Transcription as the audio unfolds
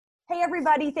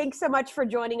everybody. Thanks so much for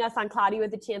joining us on Cloudy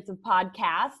with a Chance of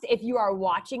podcast. If you are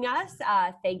watching us,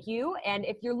 thank you. And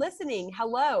if you're listening,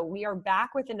 hello. We are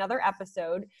back with another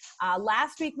episode.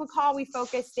 Last week, McCall, we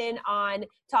focused in on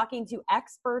talking to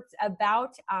experts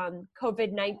about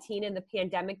COVID-19 and the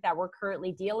pandemic that we're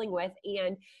currently dealing with.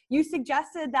 And you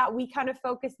suggested that we kind of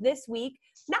focus this week,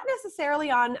 not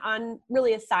necessarily on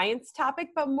really a science topic,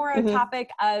 but more a topic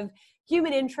of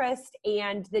human interest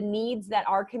and the needs that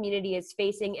our community is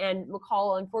facing. And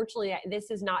McCall, unfortunately,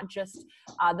 this is not just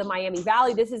the Miami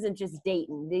Valley. This isn't just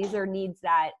Dayton. These are needs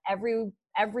that every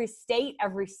state,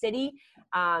 every city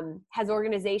has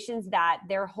organizations that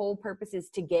their whole purpose is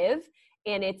to give.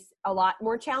 And it's a lot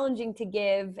more challenging to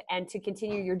give and to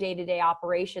continue your day-to-day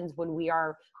operations when we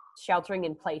are sheltering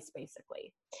in place,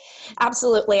 basically.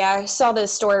 Absolutely. I saw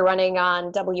this story running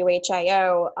on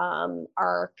WHIO,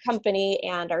 our company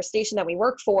and our station that we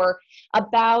work for,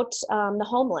 about the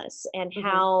homeless and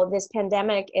how this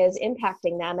pandemic is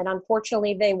impacting them. And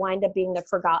unfortunately, they wind up being the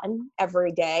forgotten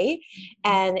every day.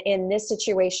 And in this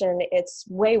situation, it's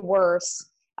way worse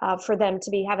for them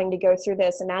to be having to go through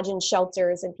this. Imagine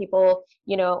shelters and people,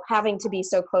 having to be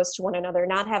so close to one another,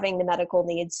 not having the medical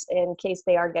needs in case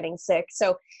they are getting sick.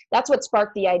 So that's what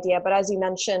sparked the idea. But as you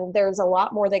mentioned, there's a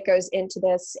lot more that goes into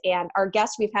this. And our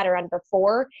guest, we've had her on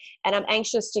before, and I'm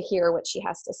anxious to hear what she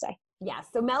has to say. Yeah,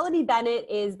 so Melodie Bennett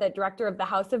is the director of the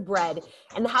House of Bread.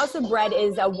 And the House of Bread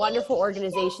is a wonderful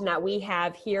organization that we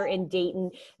have here in Dayton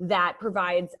that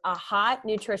provides a hot,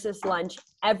 nutritious lunch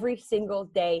every single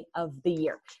day of the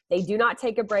year. They do not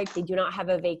take a break. They do not have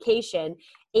a vacation.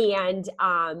 And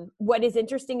what is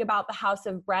interesting about the House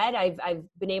of Bread, I've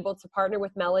been able to partner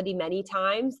with Melodie many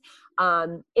times,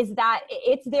 is that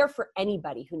it's there for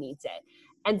anybody who needs it.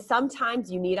 And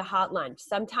sometimes you need a hot lunch.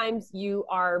 Sometimes you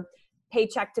are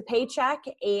paycheck to paycheck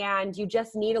and you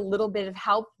just need a little bit of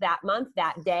help that month,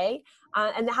 that day.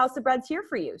 And the House of Bread's here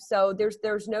for you. So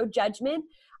there's no judgment.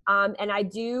 And I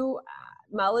do,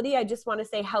 Melodie, I just want to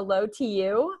say hello to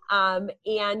you.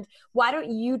 And why don't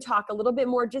you talk a little bit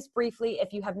more, just briefly,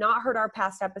 if you have not heard our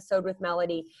past episode with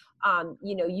Melodie,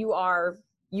 you are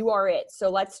it. So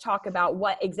let's talk about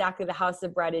what exactly the House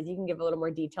of Bread is. You can give a little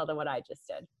more detail than what I just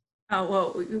did.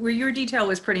 Oh, well, your detail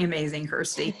was pretty amazing,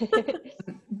 Kirsty.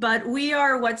 But we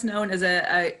are what's known as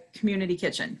a community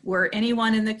kitchen, where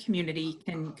anyone in the community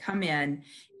can come in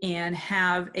and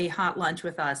have a hot lunch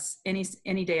with us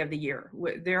any day of the year.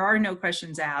 There are no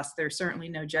questions asked. There's certainly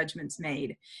no judgments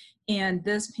made. And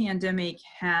this pandemic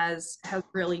has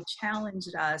really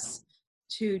challenged us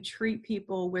to treat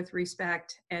people with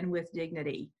respect and with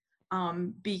dignity.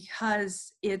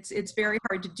 Because it's very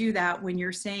hard to do that when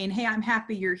you're saying, hey, I'm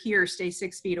happy you're here, stay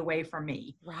 6 feet away from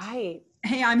me. Right.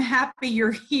 Hey, I'm happy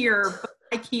you're here, but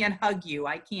I can't hug you,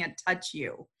 I can't touch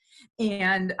you.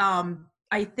 And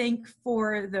I think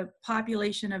for the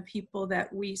population of people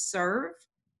that we serve,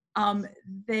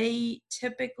 they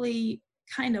typically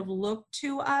kind of look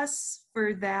to us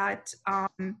for that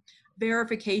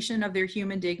verification of their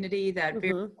human dignity, that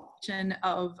verification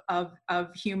of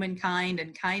humankind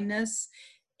and kindness.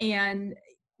 And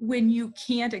when you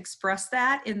can't express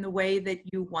that in the way that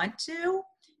you want to,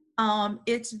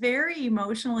 it's very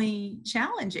emotionally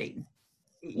challenging.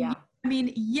 Yeah. I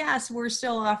mean, yes, we're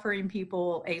still offering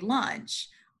people a lunch.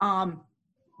 We're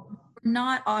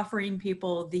not offering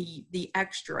people the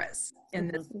extras in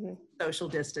this social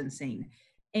distancing.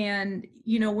 And,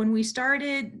 when we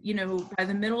started, by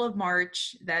the middle of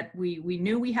March, that we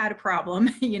knew we had a problem,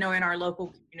 in our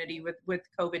local community with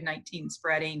COVID-19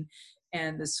 spreading,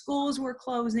 and the schools were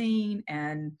closing,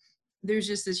 and there's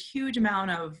just this huge amount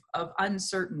of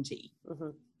uncertainty.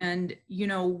 And,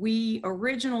 we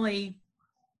originally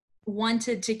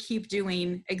wanted to keep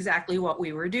doing exactly what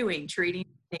we were doing, treating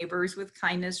neighbors with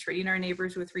kindness, treating our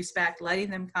neighbors with respect, letting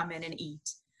them come in and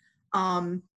eat.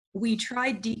 We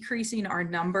tried decreasing our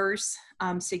numbers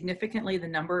significantly, the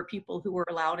number of people who were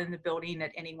allowed in the building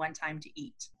at any one time to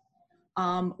eat.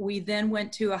 We then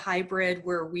went to a hybrid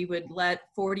where we would let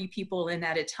 40 people in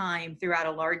at a time throughout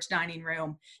a large dining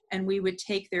room, and we would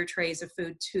take their trays of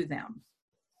food to them.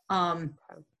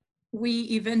 We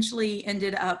eventually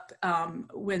ended up,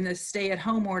 when the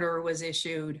stay-at-home order was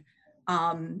issued,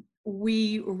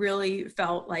 we really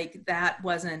felt like that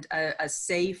wasn't a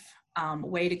safe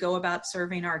way to go about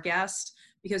serving our guests,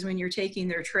 because when you're taking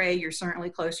their tray, you're certainly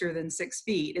closer than 6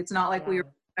 feet. It's not like we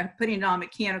were putting it on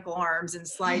mechanical arms and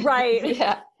sliding. Right.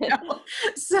 Yeah.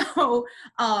 So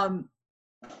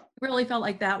really felt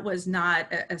like that was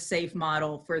not a safe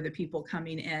model for the people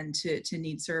coming in to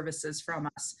need services from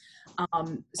us.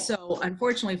 So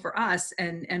unfortunately for us,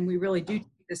 and we really do take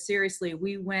this seriously,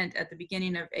 we went at the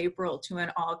beginning of April to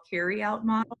an all carry out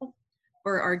model,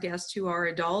 for our guests who are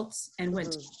adults, and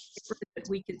went to that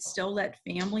we could still let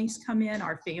families come in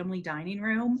our family dining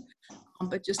room,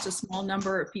 but just a small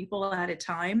number of people at a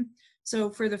time. So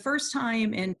for the first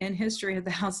time in history of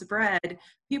the House of Bread,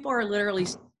 people are literally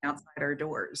standing outside our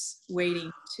doors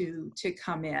waiting to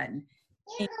come in.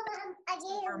 And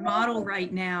our model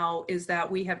right now is that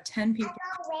we have 10 people.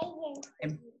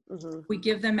 We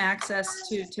give them access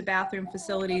to bathroom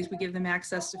facilities. We give them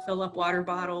access to fill up water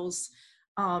bottles.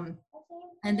 And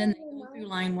then they go through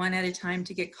line one at a time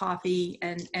to get coffee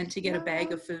and to get a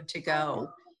bag of food to go.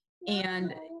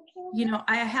 And, you know,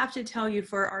 I have to tell you,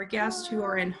 for our guests who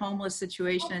are in homeless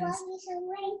situations,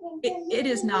 it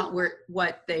is not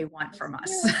what they want from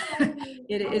us.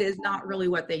 It is not really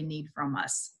what they need from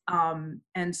us.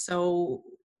 And so,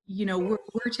 you know,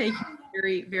 we're taking it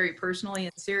very, very personally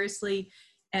and seriously,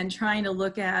 and trying to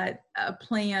look at a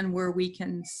plan where we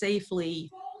can safely,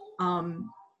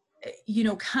 you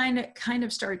know, kind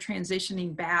of start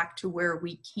transitioning back to where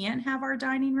we can have our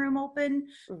dining room open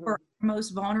for our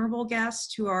most vulnerable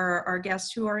guests, who are our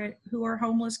guests who are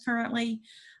homeless currently.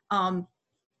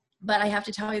 But I have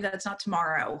to tell you, that's not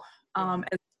tomorrow,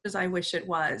 as I wish it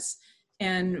was.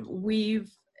 And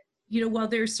we've, you know, well,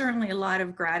 there's certainly a lot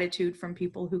of gratitude from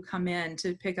people who come in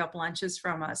to pick up lunches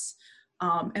from us.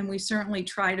 And we certainly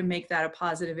try to make that a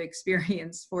positive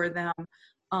experience for them.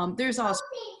 There's also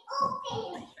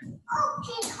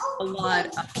a lot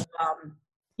of,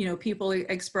 you know, people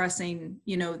expressing,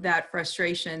 you know, that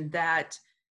frustration that,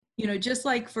 you know, just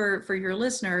like for your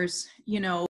listeners, you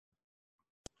know,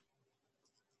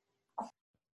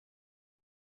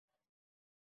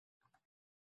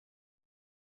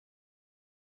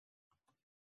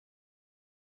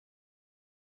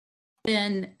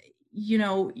 then, you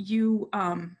know, you,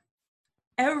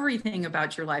 everything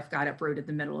about your life got uprooted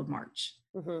the middle of March.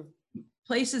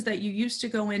 Places that you used to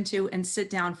go into and sit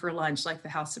down for lunch, like the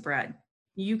House of Bread,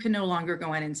 you can no longer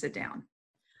go in and sit down.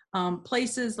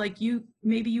 Places like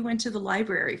maybe you went to the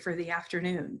library for the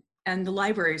afternoon and the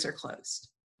libraries are closed.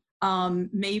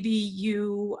 Maybe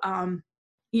you,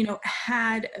 you know,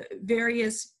 had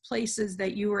various places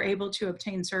that you were able to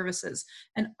obtain services,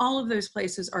 and all of those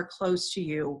places are closed to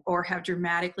you or have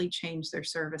dramatically changed their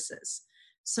services.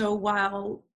 So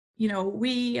while, you know,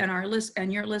 we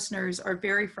and your listeners are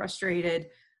very frustrated,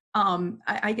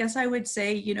 I guess I would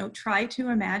say, you know, try to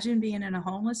imagine being in a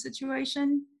homeless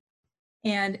situation,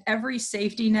 and every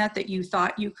safety net that you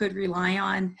thought you could rely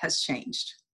on has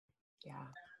changed. Yeah.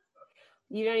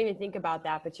 You don't even think about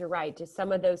that, but you're right. Just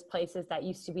some of those places that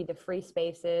used to be the free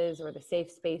spaces or the safe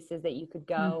spaces that you could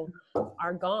go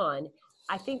are gone.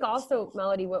 I think also,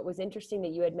 Melodie, what was interesting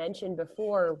that you had mentioned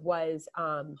before was,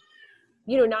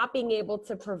 you know, not being able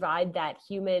to provide that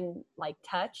human like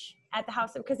touch at the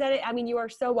house. Because I mean, you are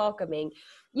so welcoming,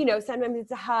 you know, sometimes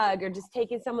it's a hug or just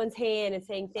taking someone's hand and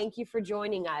saying, thank you for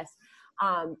joining us.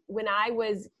 When I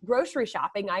was grocery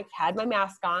shopping, I had my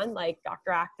mask on, like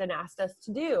Dr. Acton asked us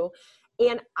to do.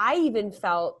 And I even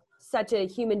felt such a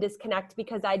human disconnect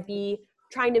because I'd be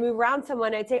trying to move around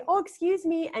someone. I'd say, oh, excuse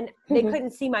me. And they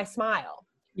couldn't see my smile.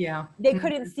 Yeah. They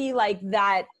couldn't see like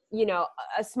that, you know,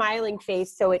 a smiling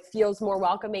face. So it feels more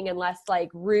welcoming and less like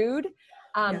rude.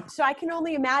 So I can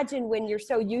only imagine when you're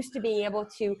so used to being able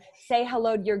to say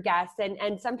hello to your guests,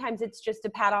 and sometimes it's just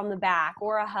a pat on the back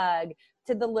or a hug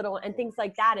to the little and things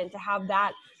like that. And to have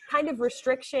that kind of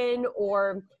restriction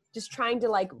or just trying to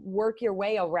like work your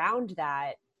way around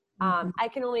that. I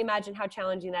can only imagine how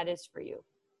challenging that is for you.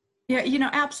 Yeah, you know,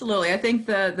 absolutely. I think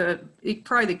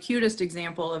probably the cutest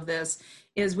example of this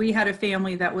is we had a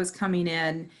family that was coming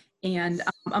in, and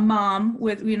a mom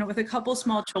with, you know, with a couple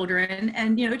small children,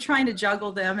 and, you know, trying to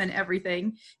juggle them and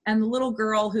everything. And the little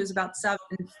girl, who's about 7,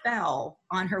 fell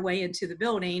on her way into the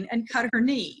building and cut her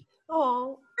knee.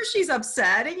 Oh, She's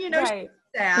upset, and, you know, she's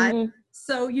sad.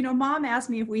 So, you know, mom asked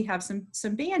me if we have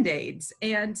some Band-Aids.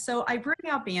 And so I bring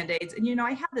out Band-Aids, and, you know,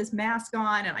 I have this mask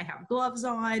on and I have gloves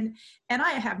on, and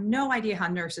I have no idea how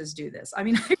nurses do this. I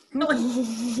mean,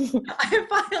 I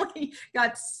finally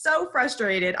got so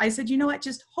frustrated. I said, you know what,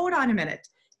 just hold on a minute.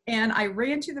 And I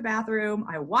ran to the bathroom.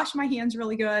 I washed my hands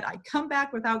really good. I come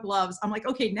back without gloves. I'm like,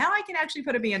 okay, now I can actually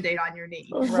put a Band-Aid on your knee.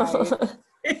 right.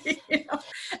 You know?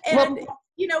 And,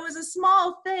 you know, it was a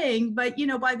small thing, but, you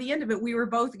know, by the end of it, we were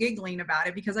both giggling about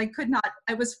it because I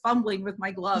was fumbling with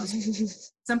my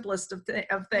gloves, simplest of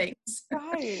things.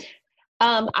 Right.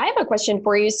 I have a question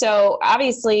for you. So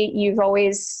obviously you've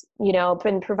always, you know,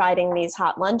 been providing these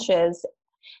hot lunches.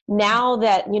 Now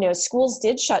that, you know, schools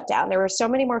did shut down, there were so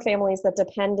many more families that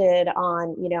depended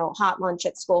on, you know, hot lunch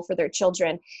at school for their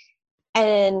children.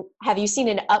 And have you seen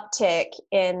an uptick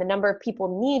in the number of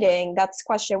people needing? That's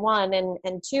question one.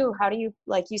 And two, how do you,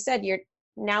 like you said, you're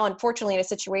now unfortunately in a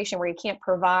situation where you can't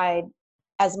provide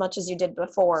as much as you did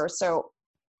before. So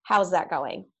how's that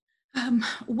going?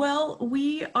 Well,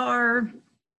 we are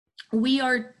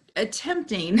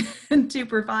attempting to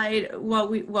provide what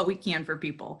we can for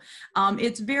people.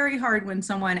 It's very hard when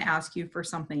someone asks you for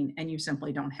something and you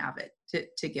simply don't have it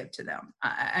to give to them.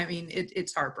 I mean,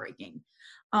 it's heartbreaking.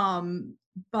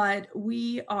 But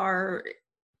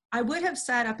I would have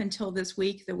said up until this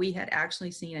week that we had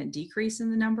actually seen a decrease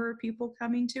in the number of people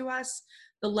coming to us.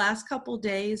 The last couple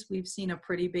days, we've seen a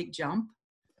pretty big jump.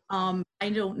 I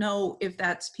don't know if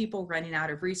that's people running out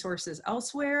of resources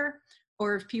elsewhere,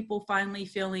 or if people finally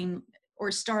feeling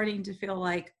or starting to feel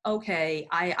like, okay,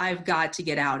 I've got to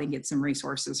get out and get some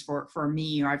resources for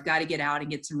me, or I've got to get out and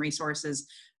get some resources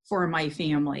for my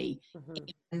family.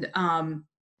 Mm-hmm. And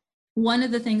one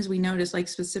of the things we notice, like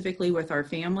specifically with our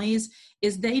families,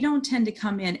 is they don't tend to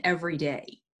come in every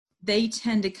day. They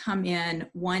tend to come in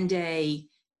one day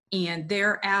and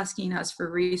they're asking us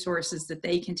for resources that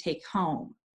they can take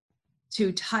home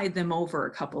to tide them over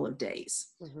a couple of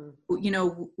days. Mm-hmm. You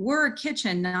know, we're a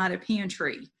kitchen, not a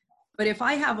pantry. But if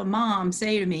I have a mom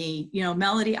say to me, you know,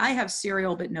 Melodie, I have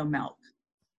cereal, but no milk.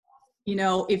 You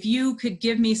know, if you could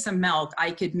give me some milk,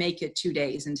 I could make it 2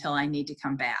 days until I need to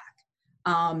come back.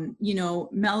 You know,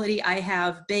 Melodie, I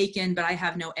have bacon, but I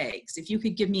have no eggs. If you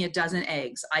could give me a dozen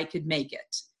eggs, I could make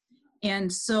it.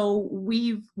 And so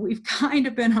we've kind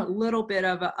of been a little bit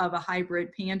of a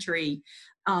hybrid pantry,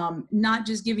 not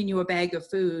just giving you a bag of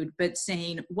food, but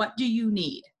saying, what do you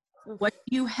need? What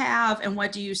do you have and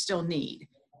what do you still need?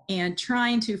 And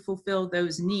trying to fulfill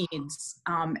those needs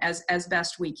as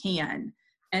best we can.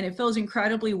 And it feels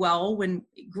incredibly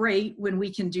great when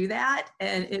we can do that.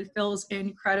 And it feels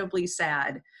incredibly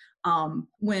sad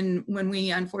when we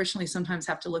unfortunately sometimes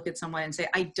have to look at someone and say,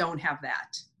 I don't have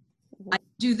that. I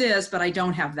do this, but I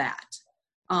don't have that.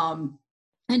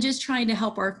 And just trying to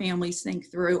help our families think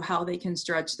through how they can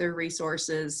stretch their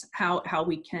resources, how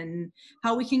we can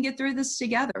get through this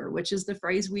together, which is the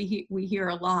phrase we hear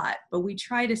a lot. But we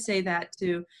try to say that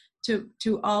to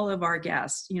all of our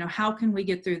guests. You know, how can we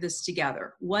get through this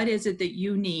together? What is it that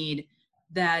you need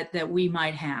that we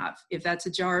might have? If that's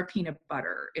a jar of peanut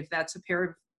butter, if that's a pair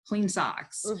of clean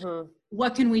socks, mm-hmm.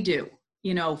 What can we do?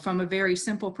 You know, from a very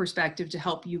simple perspective to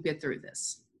help you get through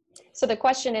this. So the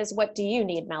question is, what do you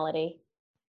need, Melodie?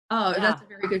 Oh, yeah. That's a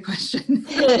very good question.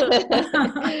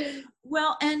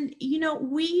 Well, and you know,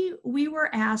 we were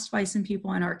asked by some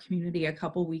people in our community a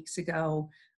couple weeks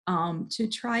ago to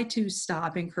try to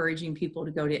stop encouraging people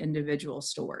to go to individual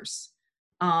stores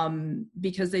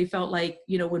because they felt like,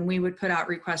 you know, when we would put out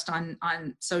requests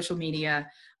on social media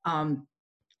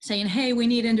saying, hey, we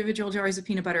need individual jars of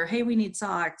peanut butter, hey, we need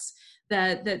socks,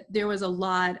 that there was a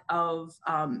lot of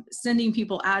sending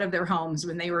people out of their homes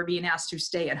when they were being asked to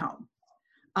stay at home.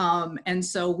 And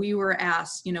so we were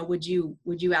asked, you know, would you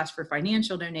ask for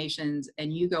financial donations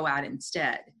and you go out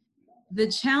instead? The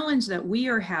challenge that we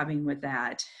are having with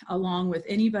that, along with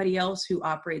anybody else who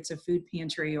operates a food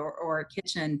pantry or a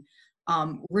kitchen,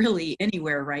 really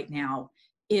anywhere right now,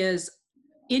 is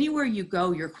anywhere you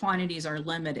go, your quantities are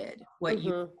limited, what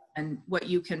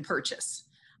you can purchase.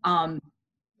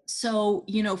 So,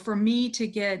 you know, for me to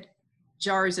get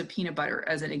jars of peanut butter,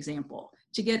 as an example,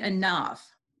 to get enough,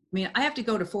 I mean, I have to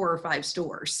go to 4 or 5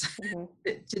 stores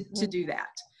to do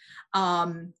that.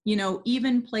 You know,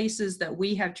 even places that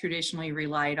we have traditionally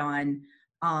relied on,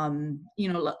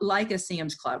 you know, like a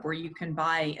Sam's Club, where you can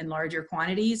buy in larger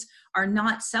quantities, are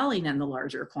not selling in the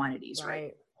larger quantities,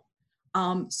 right?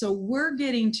 So we're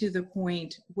getting to the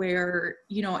point where,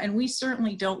 you know, and we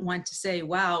certainly don't want to say,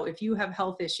 wow, if you have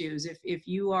health issues, if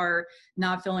you are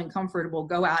not feeling comfortable,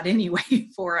 go out anyway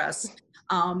for us.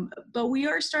 But we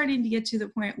are starting to get to the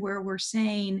point where we're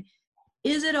saying,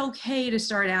 is it okay to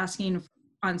start asking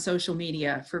on social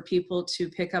media for people to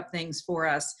pick up things for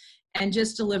us and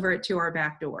just deliver it to our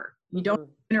back door? You don't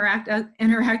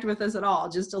interact with us at all,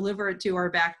 just deliver it to our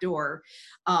back door.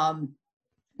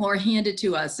 Or hand it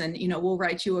to us and, you know, we'll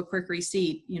write you a quick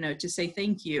receipt, you know, to say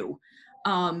thank you.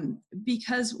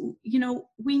 Because, you know,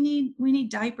 we need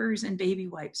diapers and baby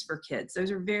wipes for kids. Those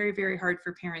are very, very hard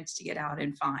for parents to get out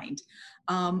and find.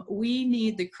 We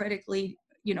need the critically,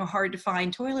 you know, hard to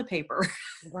find toilet paper.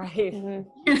 Right. You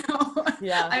know,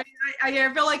 yeah. I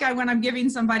feel like when I'm giving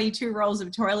somebody 2 rolls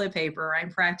of toilet paper,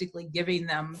 I'm practically giving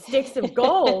them sticks of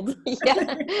gold.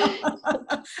 Yeah.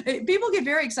 People get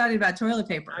very excited about toilet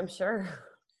paper. I'm sure.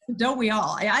 Don't we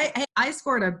all? I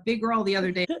scored a big roll the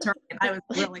other day at Target. I was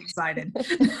really excited.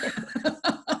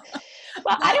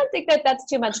 Well, I don't think that that's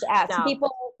too much to ask. No.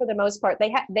 People, for the most part,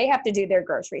 they have to do their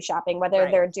grocery shopping, whether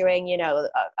Right. they're doing, you know,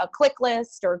 a click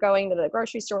list or going to the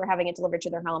grocery store, having it delivered to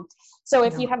their home. So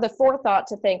if you have the forethought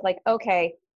to think like,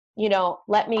 okay, you know,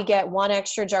 let me get one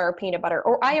extra jar of peanut butter,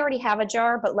 or I already have a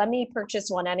jar, but let me purchase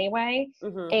one anyway.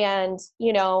 Mm-hmm. And,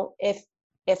 you know,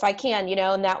 if I can, you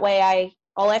know, and that way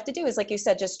all I have to do is, like you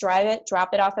said, just drive it,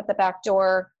 drop it off at the back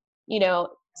door, you know,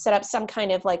 set up some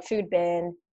kind of like food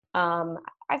bin.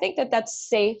 I think that that's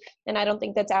safe, and I don't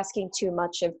think that's asking too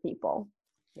much of people.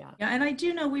 Yeah, and I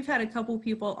do know we've had a couple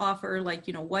people offer, like,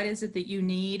 you know, what is it that you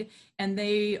need? And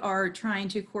they are trying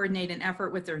to coordinate an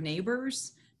effort with their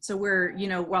neighbors. So where, you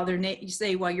know, while you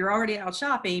say, well, you're already out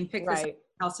shopping, pick this up at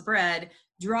House of Bread,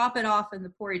 drop it off in the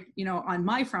porch, you know, on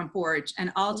my front porch,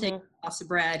 and I'll take a House of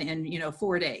Bread in, you know,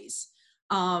 4 days.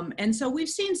 And so we've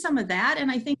seen some of that,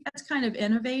 and I think that's kind of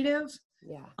innovative.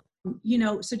 Yeah. You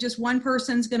know, so just one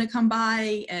person's going to come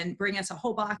by and bring us a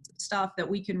whole box of stuff that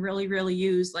we can really, really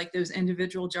use, like those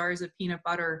individual jars of peanut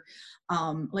butter,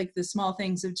 like the small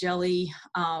things of jelly,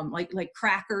 like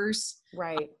crackers.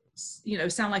 Right. You know,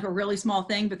 sound like a really small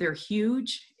thing, but they're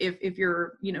huge if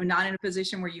you're, you know, not in a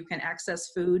position where you can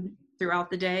access food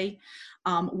throughout the day.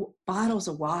 Bottles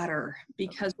of water,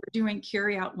 because we're doing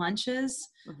carry out lunches.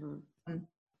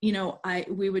 You know,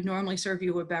 we would normally serve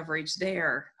you a beverage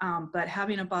there, but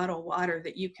having a bottle of water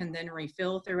that you can then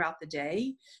refill throughout the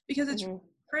day, because it's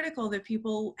critical that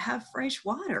people have fresh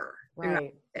water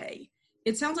throughout the day.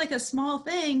 It sounds like a small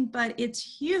thing, but it's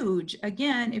huge.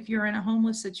 Again, if you're in a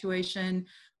homeless situation,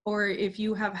 or if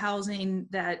you have housing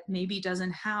that maybe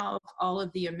doesn't have all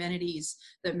of the amenities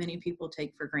that many people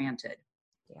take for granted.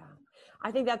 Yeah. I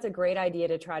think that's a great idea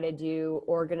to try to do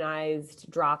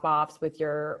organized drop-offs with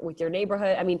your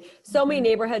neighborhood. I mean, so many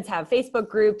neighborhoods have Facebook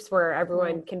groups where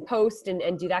everyone can post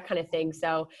and do that kind of thing.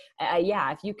 So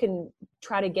yeah, if you can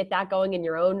try to get that going in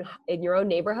your own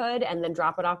neighborhood and then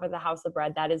drop it off at the House of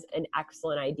Bread, that is an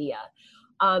excellent idea.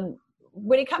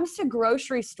 When it comes to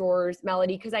grocery stores,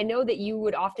 Melodie, because I know that you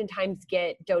would oftentimes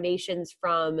get donations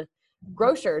from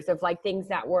grocers of like things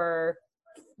that were,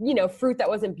 you know, fruit that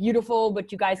wasn't beautiful, but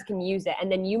you guys can use it.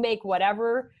 And then you make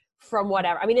whatever from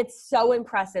whatever. I mean, it's so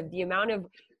impressive. The amount of,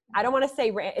 I don't want to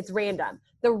say it's random,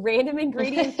 the random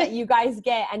ingredients that you guys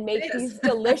get and make these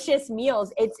delicious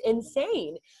meals. It's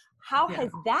insane. How has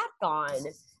that gone?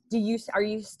 Are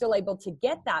you still able to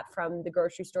get that from the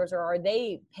grocery stores, or are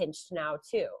they pinched now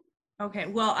too? Okay.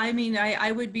 Well, I mean,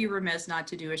 I would be remiss not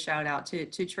to do a shout out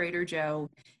to Trader Joe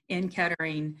in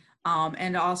Kettering,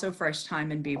 and also Fresh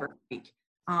Time in Beaver Creek.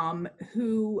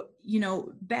 Who, you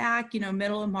know, back, you know,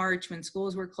 middle of March when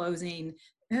schools were closing,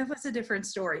 it was a different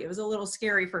story. It was a little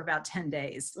scary for about 10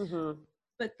 days,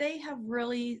 but they have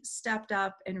really stepped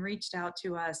up and reached out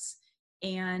to us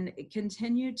and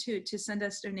continue to send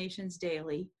us donations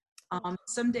daily.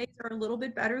 Some days are a little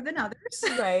bit better than others.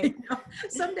 Right. You know,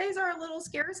 some days are a little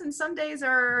scarce, and some days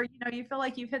are, you know, you feel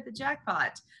like you've hit the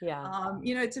jackpot. Yeah.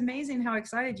 You know, it's amazing how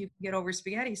excited you can get over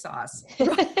spaghetti sauce.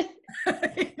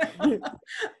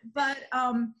 But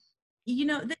you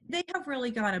know, they have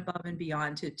really gone above and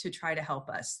beyond to try to help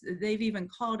us. They've even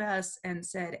called us and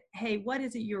said, hey, what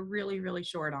is it you're really, really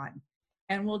short on?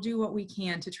 And we'll do what we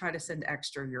can to try to send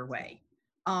extra your way.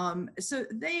 So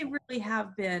they really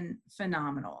have been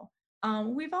phenomenal.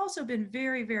 We've also been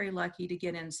very, very lucky to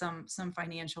get in some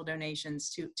financial donations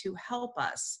to help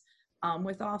us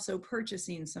with also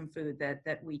purchasing some food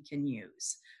that we can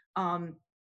use.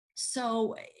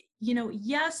 So, you know,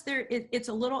 yes, it's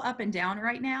a little up and down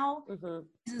right now.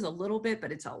 This is a little bit,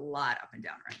 but it's a lot up and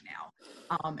down right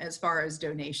now, as far as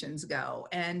donations go.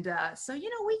 And so, you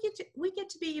know, we get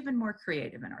to be even more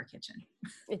creative in our kitchen.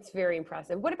 It's very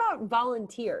impressive. What about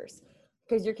volunteers?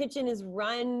 Because your kitchen is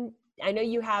run, I know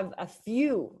you have a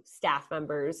few staff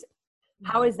members.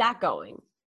 How is that going?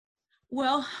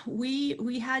 Well,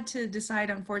 we had to decide,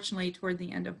 unfortunately, toward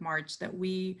the end of March that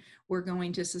we were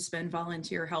going to suspend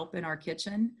volunteer help in our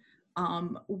kitchen,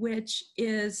 which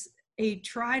is a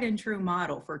tried and true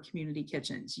model for community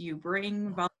kitchens. You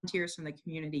bring volunteers from the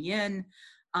community in,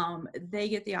 they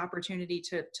get the opportunity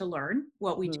to learn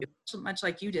what we do, much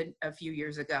like you did a few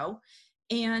years ago,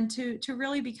 and to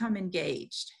really become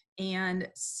engaged. And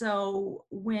so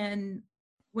when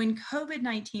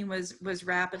COVID-19 was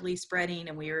rapidly spreading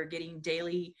and we were getting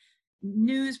daily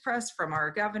news press from our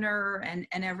governor and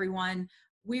everyone,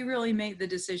 we really made the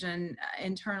decision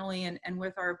internally and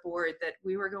with our board that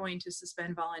we were going to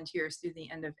suspend volunteers through the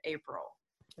end of April.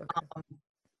 Okay.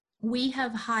 We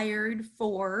have hired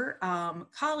 4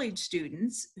 college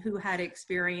students who had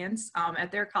experience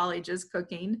at their colleges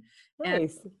cooking at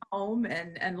home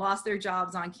and lost their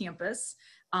jobs on campus.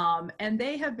 And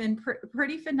they have been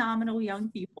pretty phenomenal young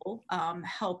people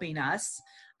helping us.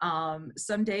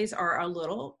 Some days are a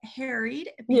little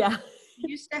harried. Yeah.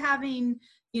 You're used to having,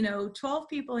 12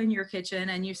 people in your kitchen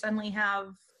and you suddenly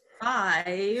have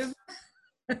 5,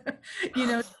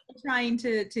 trying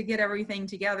to get everything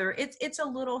together. It's a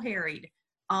little harried.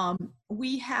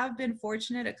 We have been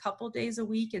fortunate a couple days a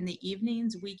week in the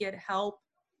evenings. We get help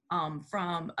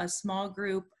from a small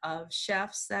group of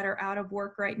chefs that are out of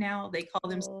work right now. They call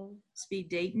them Speed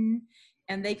Dayton,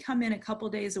 and they come in a couple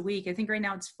days a week. I think right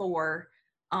now it's 4.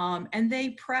 And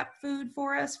they prep food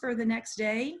for us for the next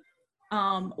day,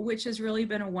 which has really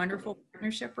been a wonderful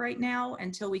partnership right now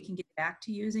until we can get back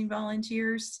to using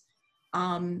volunteers.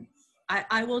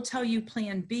 I will tell you,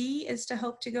 Plan B is to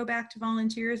hope to go back to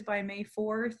volunteers by May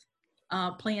 4th.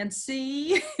 Plan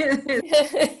C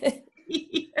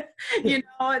is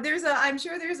I'm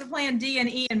sure there's a plan D and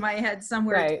E in my head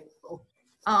somewhere. Right.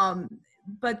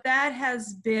 But that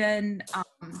has been,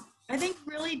 I think,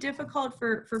 really difficult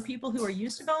for people who are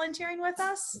used to volunteering with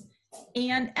us,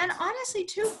 and honestly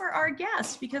too for our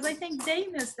guests, because I think they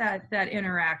miss that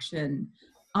interaction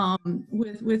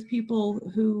with people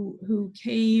who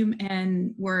came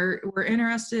and were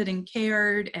interested and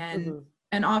cared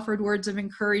and offered words of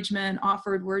encouragement,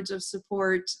 offered words of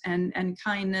support and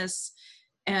kindness.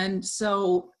 And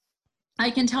so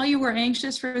I can tell you we're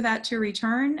anxious for that to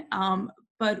return,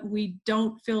 but we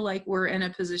don't feel like we're in a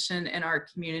position in our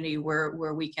community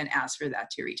where we can ask for that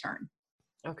to return.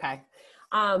 Okay.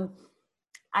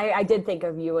 I did think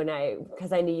of you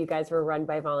because I knew you guys were run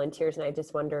by volunteers, and I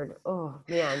just wondered, oh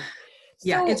man.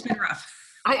 Yeah, it's been rough.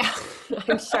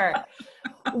 I'm sure.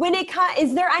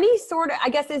 Is there any sort of, I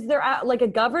guess, is there like a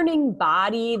governing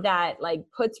body that like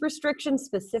puts restrictions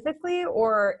specifically,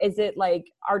 or is it like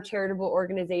our charitable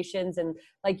organizations and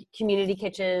like community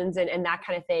kitchens and that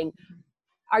kind of thing?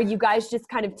 Are you guys just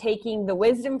kind of taking the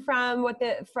wisdom from what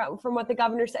the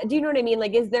governor said? Do you know what I mean?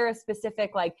 Like, is there a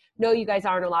specific, like, no, you guys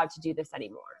aren't allowed to do this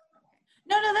anymore?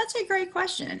 No, that's a great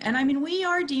question. And I mean, we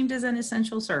are deemed as an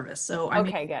essential service. So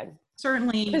good.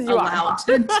 Certainly allowed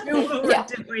to do what we're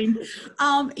doing.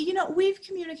 We've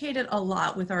communicated a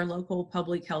lot with our local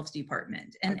public health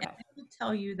department. And I will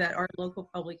tell you that our local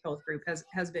public health group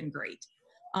has been great.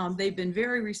 They've been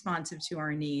very responsive to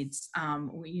our needs.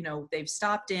 They've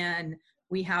stopped in.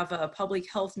 We have a public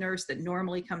health nurse that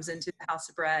normally comes into the House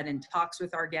of Bread and talks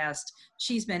with our guests.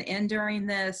 She's been in during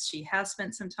this. She has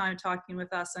spent some time talking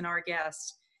with us and our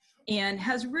guests, and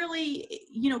has really,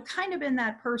 kind of been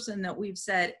that person that we've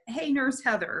said, hey, Nurse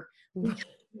Heather,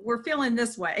 we're feeling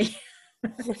this way.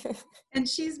 And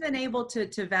she's been able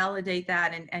to validate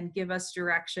that and give us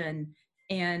direction.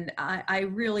 And I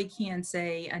really can't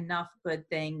say enough good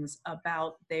things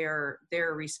about their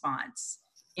response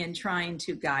in trying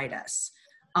to guide us.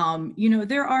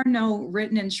 There are no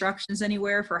written instructions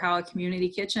anywhere for how a community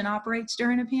kitchen operates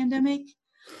during a pandemic.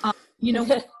 We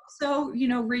also,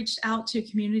 reached out to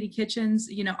community kitchens,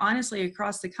 honestly,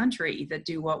 across the country that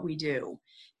do what we do,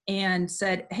 and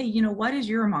said, hey, what is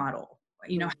your model?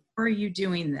 How are you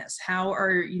doing this?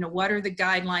 What are the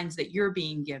guidelines that you're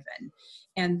being given?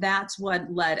 And that's what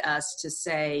led us to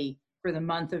say, for the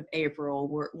month of April,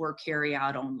 we're carry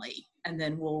out only. And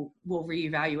then we'll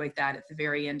reevaluate that at the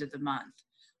very end of the month.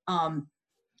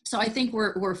 So I think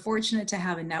we're fortunate to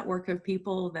have a network of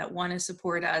people that want to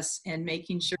support us in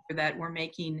making sure that we're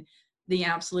making the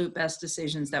absolute best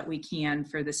decisions that we can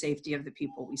for the safety of the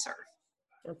people we serve.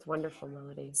 That's wonderful,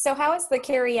 Melodie. So how is the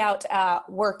carry out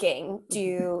working?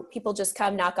 Do people just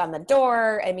come knock on the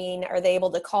door? I mean, are they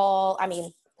able to call? I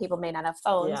mean, people may not have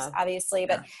phones, obviously,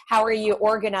 but how are you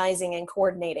organizing and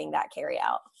coordinating that carry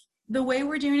out? The way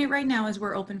we're doing it right now is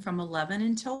we're open from 11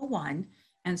 until 1.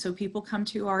 And so people come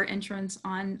to our entrance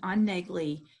on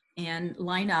Negley and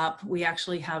line up. We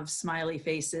actually have smiley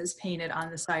faces painted on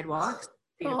the sidewalks.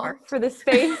 For the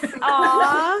space.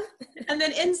 Aww. And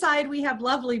then inside we have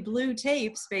lovely blue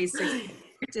tape space.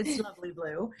 It's lovely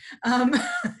blue.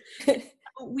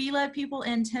 We let people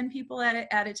in, 10 people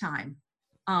at a time.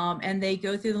 And they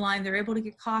go through the line. They're able to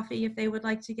get coffee if they would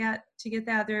like to get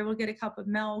that. They're able to get a cup of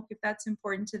milk if that's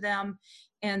important to them.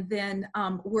 And then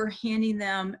we're handing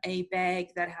them a bag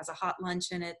that has a hot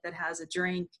lunch in it, that has a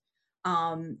drink,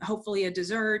 hopefully a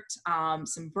dessert,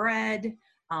 some bread,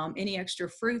 any extra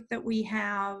fruit that we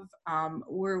have.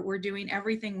 We're doing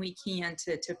everything we can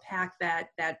to pack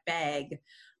that bag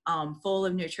full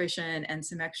of nutrition and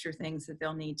some extra things that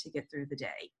they'll need to get through the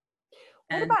day.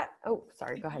 What about,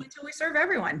 sorry, go ahead. Until we serve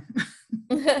everyone.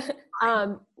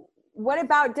 What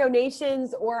about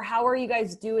donations, or how are you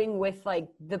guys doing with like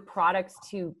the products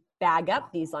to bag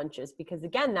up these lunches? Because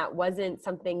again, that wasn't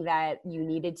something that you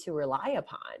needed to rely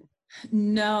upon.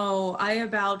 No, I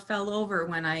about fell over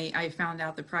when I found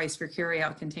out the price for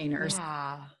carryout containers.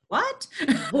 Yeah. What?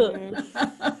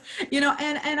 And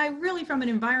I really, from an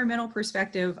environmental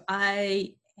perspective,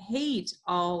 I hate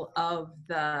all of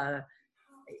the,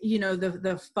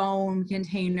 the foam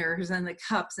containers and the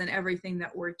cups and everything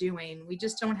that we're doing. We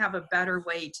just don't have a better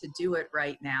way to do it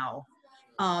right now.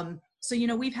 So,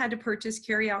 we've had to purchase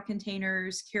carryout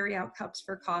containers, carryout cups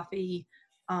for coffee.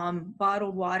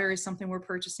 Bottled water is something we're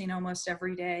purchasing almost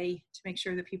every day to make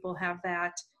sure that people have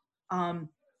that,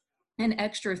 and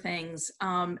extra things.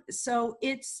 So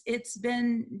it's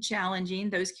been challenging.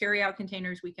 Those carryout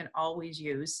containers we can always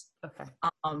use. Okay.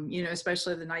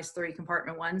 Especially the nice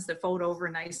 3-compartment ones that fold over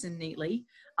nice and neatly.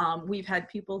 We've had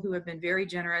people who have been very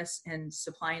generous in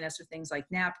supplying us with things like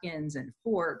napkins and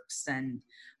forks and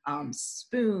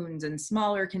spoons and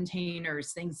smaller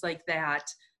containers, things like that.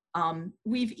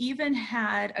 We've even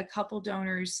had a couple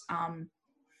donors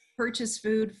purchase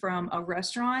food from a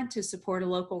restaurant to support a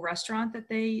local restaurant that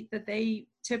they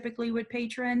typically would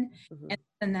patron, and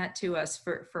send that to us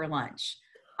for lunch.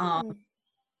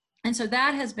 And so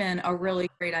that has been a really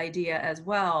great idea as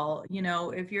well.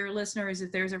 If your listeners,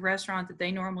 if there's a restaurant that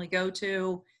they normally go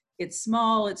to, it's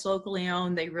small, it's locally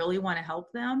owned, they really want to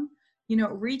help them,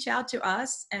 reach out to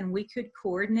us and we could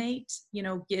coordinate,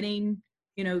 getting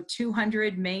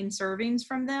 200 main servings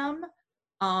from them.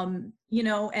 And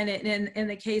in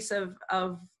the case of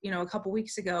a couple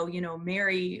weeks ago,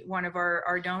 Mary, one of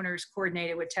our donors,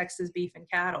 coordinated with Texas Beef and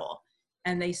Cattle,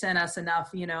 and they sent us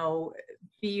enough,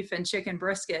 beef and chicken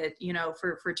brisket,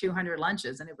 for 200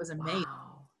 lunches, and it was amazing.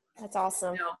 Wow. That's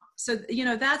awesome. So,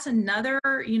 that's another,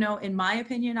 in my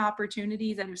opinion,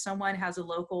 opportunity that if someone has a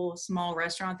local small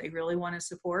restaurant they really want to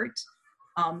support,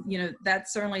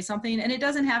 that's certainly something, and it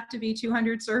doesn't have to be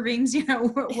 200 servings,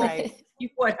 Right.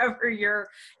 whatever you're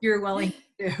willing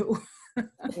to do.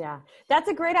 Yeah, that's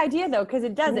a great idea though, because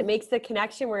it does, it makes the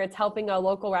connection where it's helping a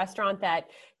local restaurant that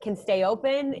can stay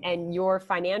open and you're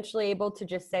financially able to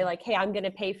just say like, hey, I'm going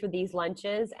to pay for these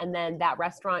lunches, and then that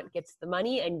restaurant gets the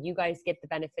money and you guys get the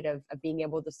benefit of being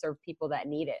able to serve people that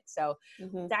need it. So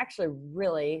it's actually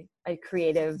really a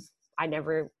creative, I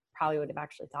never probably would have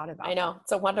actually thought about. I know,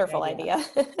 it's a wonderful idea.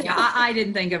 Yeah, I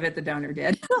didn't think of it, the donor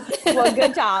did. Well,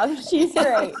 good job. She's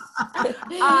great.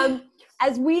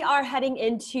 As we are heading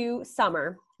into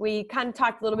summer, we kind of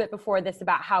talked a little bit before this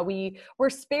about how we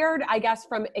were spared, I guess,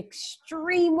 from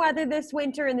extreme weather this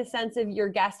winter, in the sense of your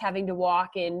guests having to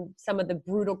walk in some of the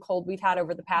brutal cold we've had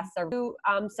over the past several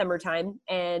summertime.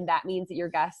 And that means that your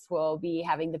guests will be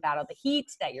having to battle the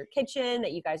heat, that your kitchen,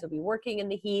 that you guys will be working in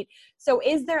the heat. So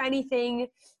is there anything,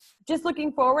 just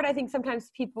looking forward, I think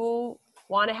sometimes people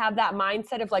want to have that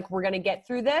mindset of like, we're going to get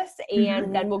through this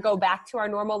and then we'll go back to our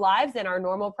normal lives, and our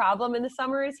normal problem in the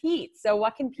summer is heat. So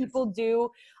what can people do?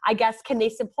 I guess, can they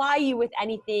supply you with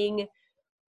anything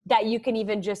that you can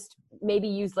even just maybe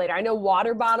use later? I know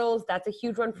water bottles, that's a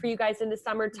huge one for you guys in the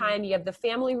summertime. You have the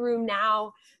family room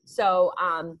now. So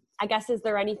I guess, is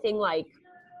there anything like,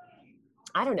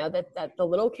 I don't know, that the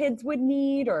little kids would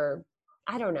need, or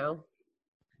I don't know.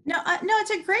 No,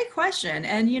 it's a great question.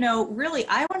 And, really,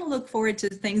 I want to look forward to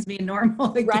things being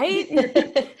normal again.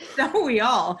 Right? So we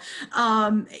all,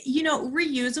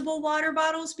 reusable water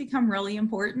bottles become really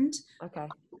important. Okay.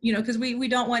 Because we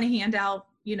don't want to hand out,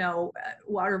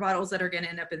 water bottles that are going to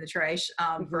end up in the trash.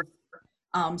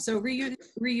 So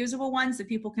reusable ones that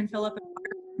people can fill up in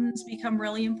water become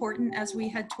really important as we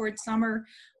head towards summer.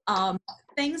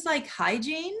 Things like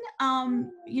hygiene,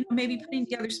 maybe putting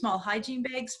together small hygiene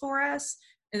bags for us.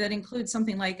 And that includes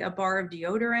something like a bar of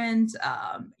deodorant,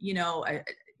 a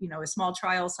small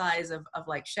trial size of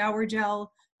like shower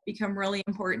gel, become really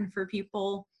important for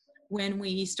people. When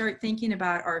we start thinking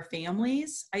about our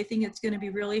families, I think it's going to be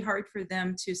really hard for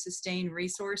them to sustain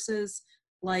resources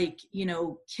like,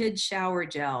 kid shower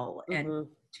gel and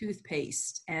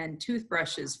toothpaste and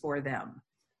toothbrushes for them.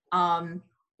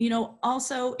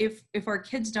 Also, if our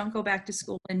kids don't go back to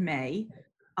school in May,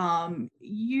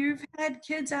 you've had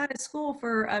kids out of school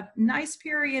for a nice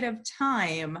period of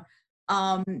time,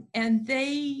 and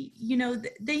they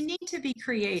need to be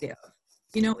creative.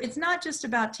 It's not just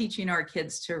about teaching our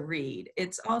kids to read.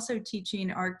 It's also teaching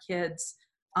our kids,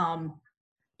 how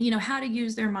to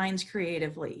use their minds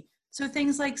creatively. So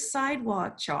things like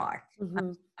sidewalk chalk,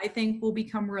 I think, will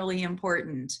become really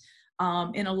important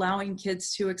in allowing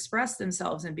kids to express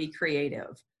themselves and be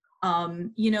creative.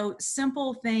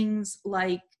 Simple things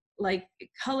like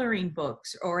coloring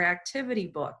books or activity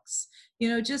books,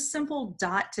 just simple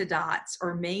dot to dots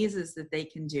or mazes that they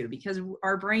can do, because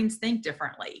our brains think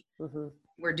differently. Mm-hmm.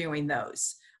 We're doing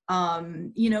those.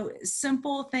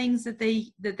 Simple things that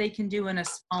they can do in a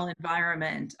small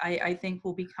environment, I think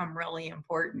will become really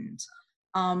important.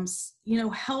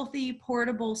 Healthy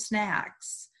portable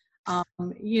snacks.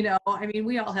 We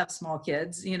all have small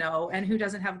kids, and who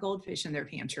doesn't have goldfish in their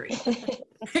pantry?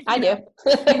 I do.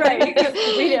 Right.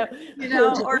 We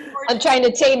do. Or I'm trying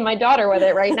to tame my daughter with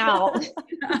it right now.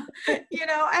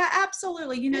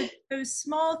 Absolutely. Those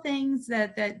small things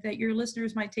that your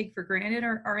listeners might take for granted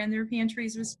are in their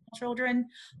pantries with small children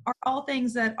are all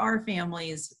things that our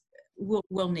families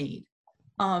will need,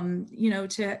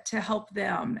 to help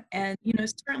them. And,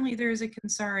 certainly there's a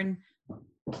concern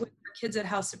with our kids at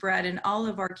House of Bread and all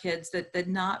of our kids that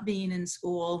not being in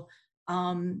school,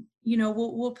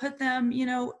 we'll put them,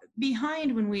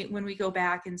 behind when we go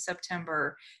back in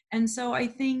September. And so I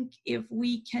think if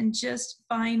we can just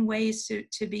find ways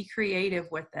to be creative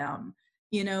with them,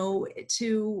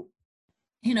 to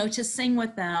sing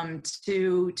with them,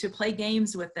 to play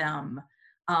games with them,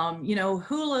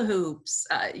 hula hoops,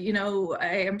 I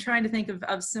am trying to think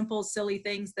of simple, silly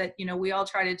things that, we all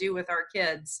try to do with our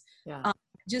kids. Yeah.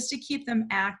 Just to keep them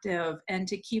active and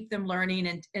to keep them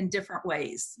learning in different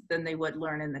ways than they would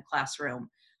learn in the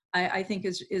classroom, I think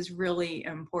is really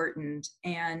important.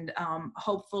 And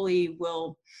hopefully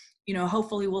we'll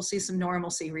see some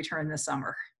normalcy return this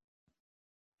summer.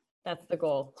 That's the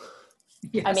goal.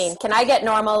 Yes. I mean, can I get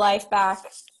normal life back?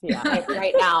 Yeah.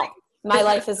 Right now, my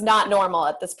life is not normal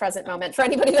at this present moment. For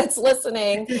anybody that's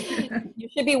listening, you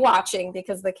should be watching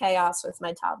because the chaos with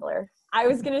my toddler. I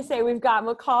was going to say, we've got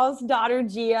McCall's daughter,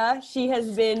 Gia. She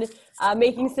has been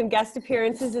making some guest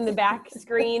appearances in the back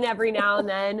screen every now and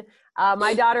then.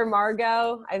 My daughter,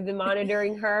 Margot, I've been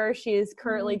monitoring her. She is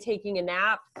currently taking a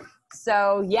nap.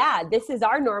 So yeah, this is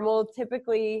our normal.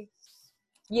 Typically,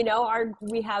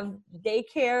 we have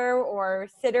daycare or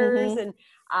sitters and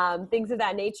things of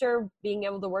that nature. Being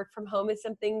able to work from home is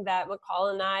something that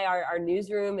McCall and our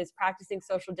newsroom is practicing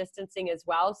social distancing as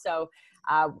well. So,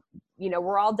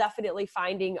 we're all definitely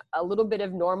finding a little bit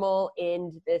of normal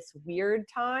in this weird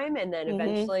time. And then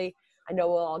eventually, I know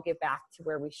we'll all get back to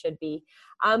where we should be.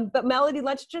 But Melodie,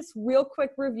 let's just real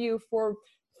quick review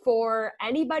for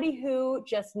anybody who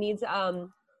just needs a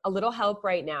little help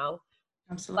right now.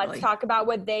 Absolutely. Let's talk about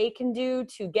what they can do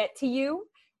to get to you.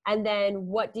 And then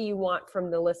what do you want from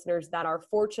the listeners that are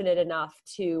fortunate enough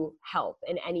to help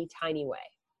in any tiny way?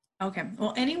 Okay.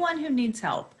 Well, anyone who needs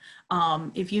help,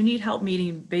 if you need help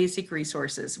meeting basic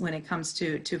resources when it comes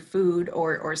to food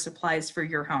or supplies for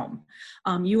your home,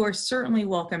 you are certainly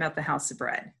welcome at the House of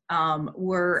Bread.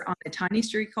 We're on a tiny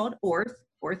street called Orth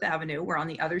Avenue. We're on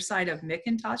the other side of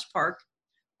McIntosh Park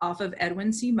off of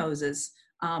Edwin C. Moses.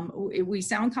 We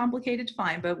sound complicated to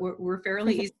find, but we're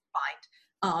fairly easy to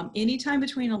find. Anytime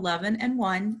between 11 and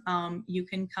 1, you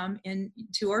can come in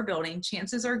to our building.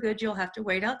 Chances are good you'll have to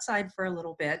wait outside for a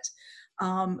little bit,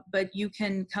 but you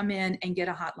can come in and get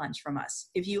a hot lunch from us.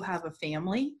 If you have a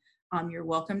family, you're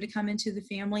welcome to come into the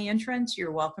family entrance.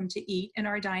 You're welcome to eat in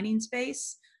our dining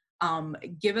space.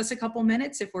 Give us a couple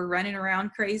minutes if we're running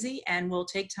around crazy, and we'll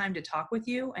take time to talk with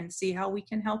you and see how we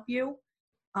can help you.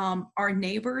 Our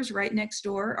neighbors right next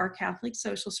door are Catholic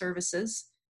Social Services.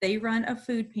 They run a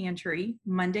food pantry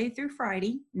Monday through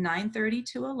Friday, 9:30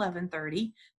 to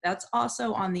 11:30. That's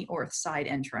also on the Orth side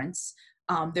entrance.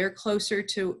 They're closer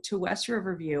to West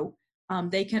Riverview.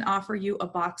 They can offer you a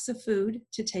box of food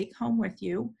to take home with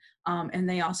you. And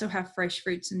they also have fresh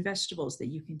fruits and vegetables that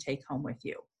you can take home with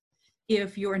you.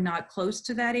 If you're not close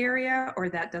to that area or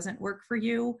that doesn't work for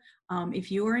you,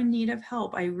 if you are in need of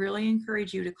help, I really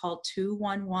encourage you to call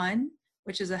 211,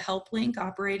 which is a help link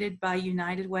operated by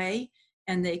United Way,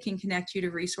 and they can connect you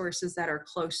to resources that are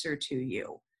closer to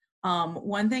you.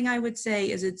 One thing I would say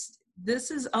is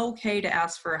this is okay to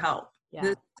ask for help.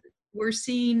 Yeah. We're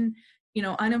seeing,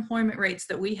 unemployment rates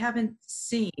that we haven't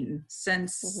seen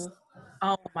since,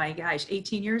 oh my gosh,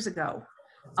 18 years ago.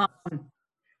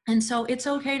 And so it's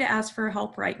okay to ask for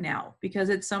help right now, because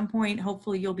at some point,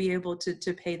 hopefully you'll be able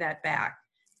to pay that back,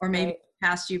 or maybe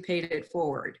past you paid it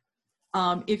forward.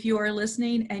 If you are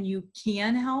listening and you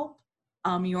can help,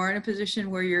 you are in a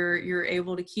position where you're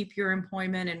able to keep your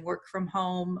employment and work from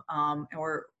home,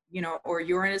 or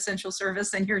you're in essential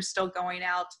service and you're still going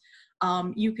out,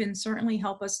 you can certainly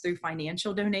help us through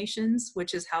financial donations,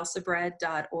 which is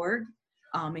houseofbread.org.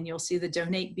 And you'll see the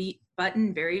donate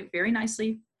button very, very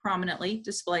nicely, prominently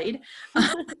displayed.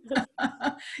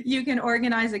 You can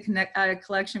organize a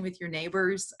collection with your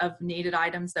neighbors of needed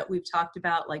items that we've talked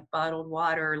about, like bottled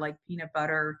water, like peanut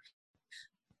butter,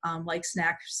 like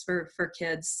snacks for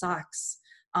kids, socks,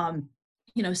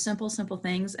 simple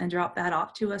things, and drop that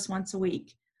off to us once a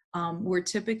week. We're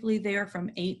typically there from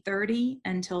 8:30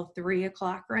 until 3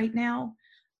 o'clock right now.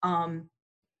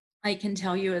 I can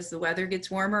tell you, as the weather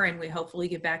gets warmer and we hopefully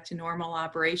get back to normal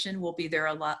operation, we'll be there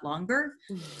a lot longer.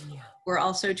 Yeah. We're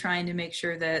also trying to make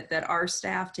sure that our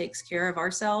staff takes care of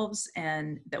ourselves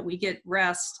and that we get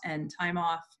rest and time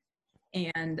off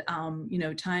and,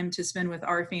 time to spend with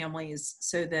our families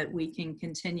so that we can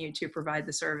continue to provide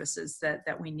the services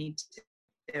that we need to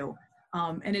do.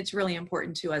 And it's really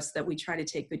important to us that we try to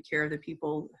take good care of the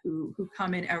people who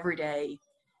come in every day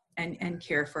and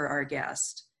care for our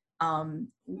guests.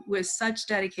 With such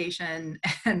dedication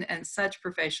and such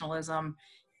professionalism,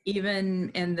 even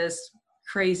in this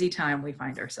crazy time we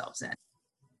find ourselves in.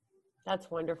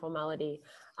 That's wonderful, Melodie.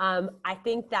 I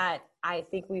think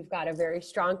we've got a very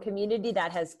strong community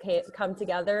that has come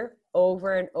together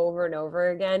over and over and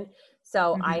over again.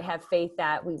 So I have faith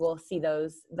that we will see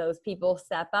those people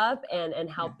step up and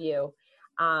help you.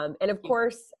 And of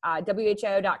course,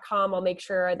 WHIO.com, I'll make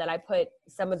sure that I put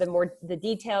some of the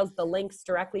details, the links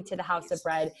directly to the House of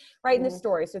Bread right in the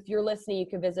story. So if you're listening, you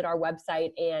can visit our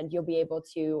website and you'll be able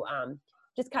to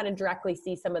just kind of directly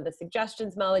see some of the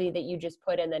suggestions, Melodie, that you just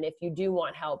put in. Then if you do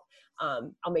want help,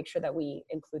 I'll make sure that we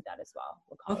include that as well.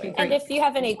 Okay, and if you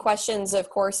have any questions, of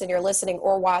course, and you're listening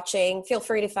or watching, feel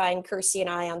free to find Kirsty and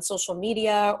I on social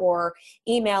media or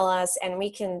email us, and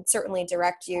we can certainly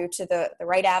direct you to the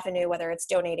right avenue, whether it's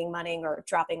donating money or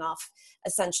dropping off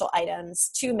essential items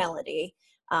to Melodie.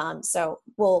 So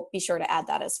we'll be sure to add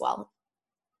that as well.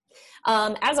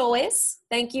 As always,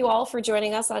 thank you all for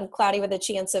joining us on Cloudy with a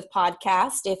Chance of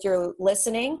podcast. If you're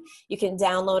listening, you can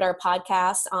download our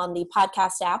podcast on the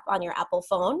podcast app on your Apple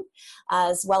phone,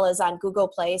 as well as on Google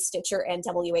Play, Stitcher, and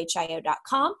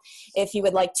WHIO.com. If you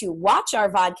would like to watch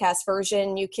our vodcast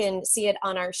version, you can see it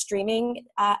on our streaming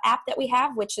app that we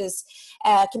have, which is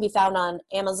can be found on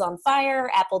Amazon Fire,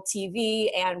 Apple TV,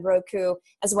 and Roku,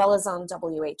 as well as on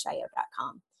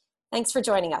WHIO.com. Thanks for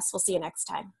joining us. We'll see you next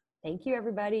time. Thank you,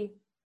 everybody.